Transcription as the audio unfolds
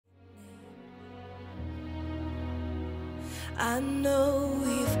I know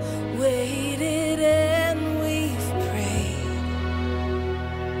we've waited and we've prayed,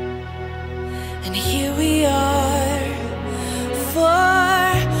 and here we are for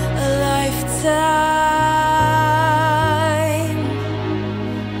a lifetime.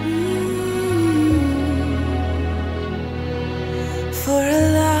 For a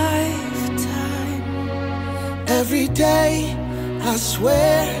lifetime. Every day I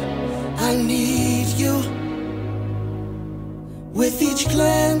swear I need you. With each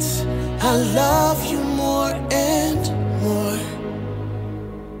glance I love you more and more.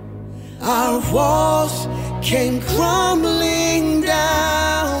 Our walls came crumbling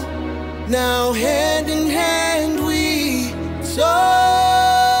down. Now hand in hand we soar.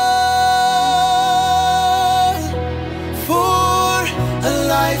 For a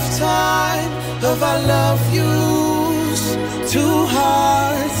lifetime of I love yous, two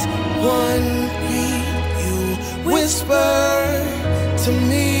hearts, one beat. You whisper to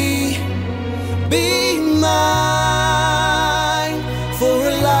me, be mine. For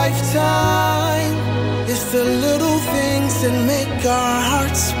a lifetime, it's the little things that make our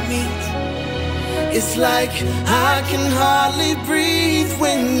hearts meet. It's like I can hardly breathe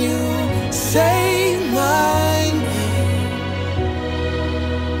when you say my name.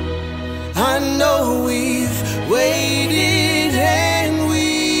 I know we've waited and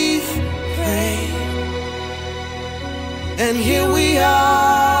we've prayed, and here we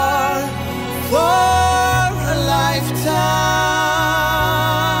are for a lifetime.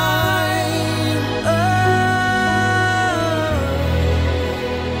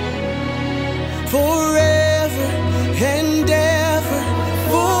 Forever and ever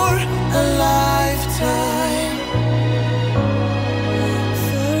for a lifetime.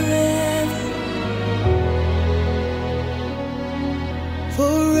 Forever.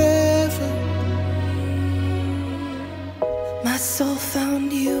 Forever. My soul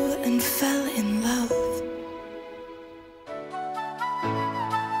found you and fell in love.